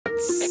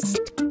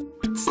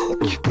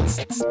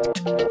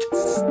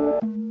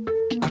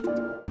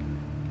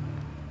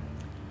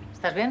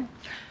¿Estás bien?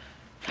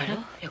 Claro,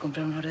 voy a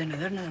comprar un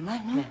ordenador nada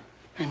más, ¿no? Bien.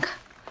 Venga.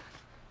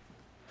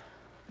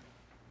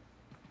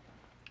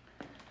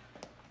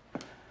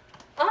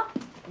 Ah,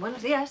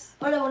 buenos días.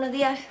 Hola, buenos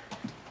días.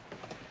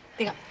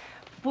 Diga.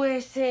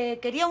 Pues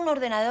quería un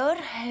ordenador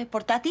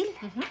portátil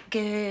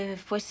que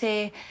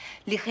fuese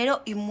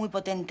ligero y muy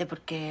potente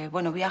porque,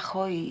 bueno,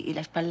 viajo y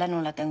la espalda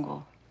no la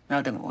tengo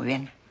muy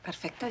bien.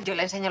 Perfecto, yo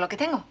le enseño lo que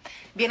tengo.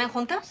 ¿Vienen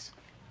juntas?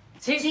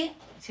 Sí.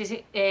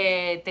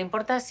 ¿Te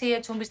importa si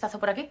echo un vistazo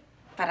por aquí?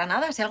 Para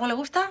nada, si algo le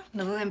gusta,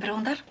 no duden en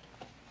preguntar.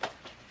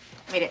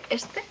 Mire,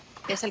 este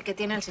es el que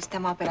tiene el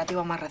sistema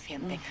operativo más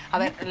reciente. A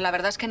ver, la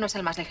verdad es que no es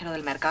el más ligero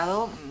del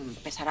mercado.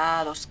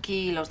 Pesará 2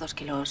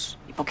 kilos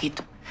y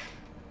poquito.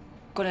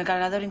 ¿Con el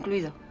cargador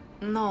incluido?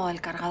 No, el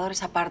cargador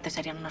es aparte,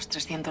 serían unos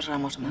 300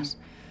 gramos más.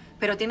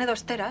 Pero tiene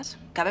 2 teras,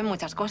 caben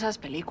muchas cosas,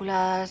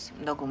 películas,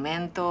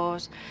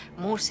 documentos,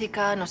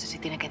 música, no sé si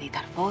tiene que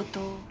editar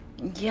foto.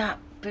 Ya,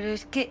 pero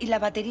es que... ¿Y la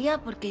batería?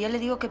 Porque ya le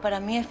digo que para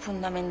mí es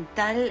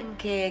fundamental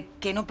que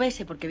no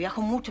pese, porque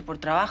viajo mucho por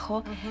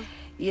trabajo.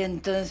 Y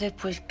entonces,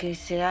 pues, que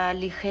sea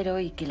ligero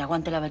y que le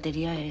aguante la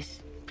batería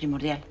es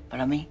primordial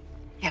para mí.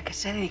 ¿Y a qué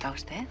se dedica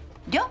usted?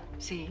 ¿Yo?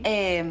 Sí.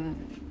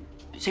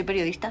 Soy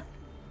periodista.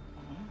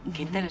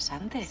 Qué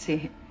interesante.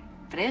 Sí.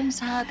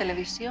 ¿Prensa,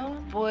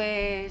 televisión?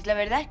 Pues la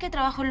verdad es que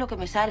trabajo en lo que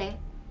me sale.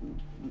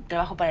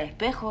 Trabajo para El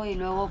Espejo y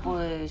luego,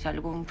 pues,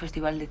 algún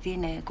festival de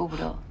cine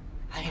cubro.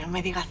 Ay, no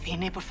me diga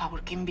cine, por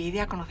favor, qué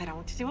envidia conocer a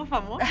muchísimos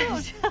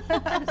famosos.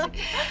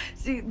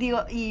 Sí,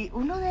 digo, y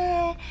uno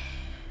de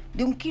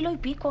 1 kilo y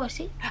pico,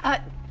 así. Ah,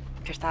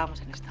 que estábamos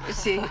en esto.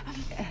 Sí.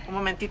 Un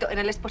momentito, en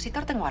el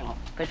expositor tengo algo.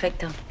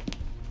 Perfecto.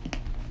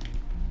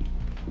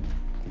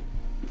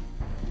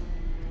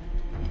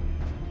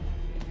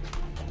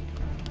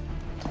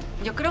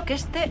 Yo creo que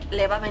este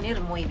le va a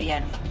venir muy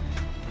bien.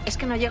 Es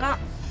que no llega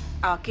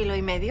a 1,5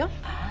 kilos.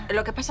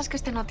 Lo que pasa es que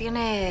este no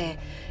tiene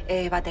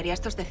batería,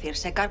 esto es decir,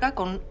 se carga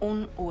con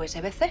un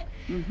USB-C.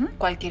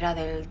 Cualquiera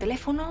del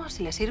teléfono,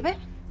 si le sirve,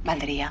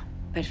 valdría.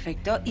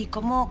 Perfecto. ¿Y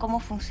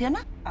cómo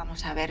funciona?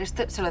 Vamos a ver,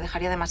 este se lo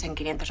dejaría además en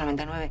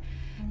 599.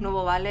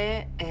 Nuevo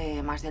vale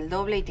más del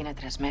doble y tiene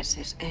 3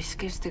 meses. Es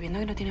que estoy viendo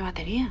que no tiene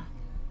batería.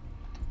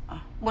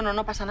 Bueno,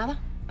 no pasa nada.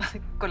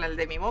 Con el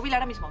de mi móvil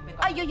ahora mismo. Venga.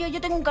 Ah,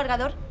 yo tengo un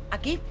cargador.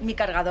 Aquí, mi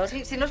cargador.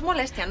 Sí, si no es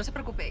molestia, no se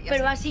preocupe.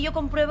 Pero así yo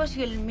compruebo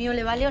si el mío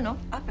le vale o no.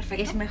 Ah,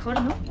 perfecto. Es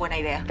mejor, ¿no? Buena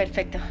idea.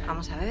 Perfecto.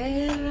 Vamos a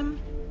ver...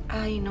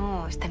 Ay,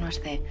 no, este no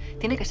es C.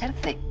 Tiene que ser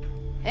C.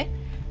 ¿Eh?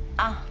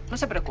 Ah. No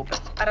se preocupe.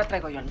 Ahora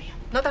traigo yo el mío.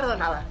 No tardo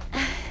nada.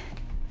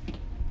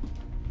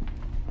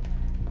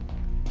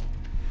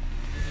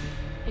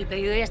 El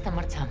pedido ya está en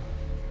marcha.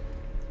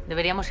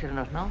 Deberíamos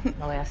irnos, ¿no?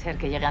 No voy a hacer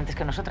que llegue antes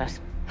que nosotras.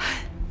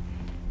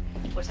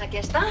 Pues aquí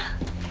está.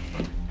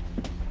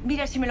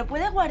 Mira, si me lo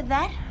puede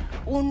guardar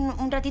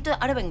un ratito...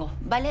 Ahora vengo,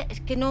 ¿vale?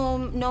 Es que no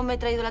me he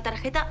traído la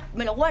tarjeta.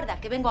 Me lo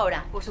guarda, que vengo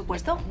ahora. Por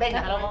supuesto.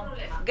 Venga. No hay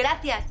problema.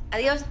 Gracias.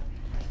 Adiós.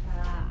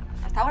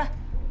 Hasta ahora.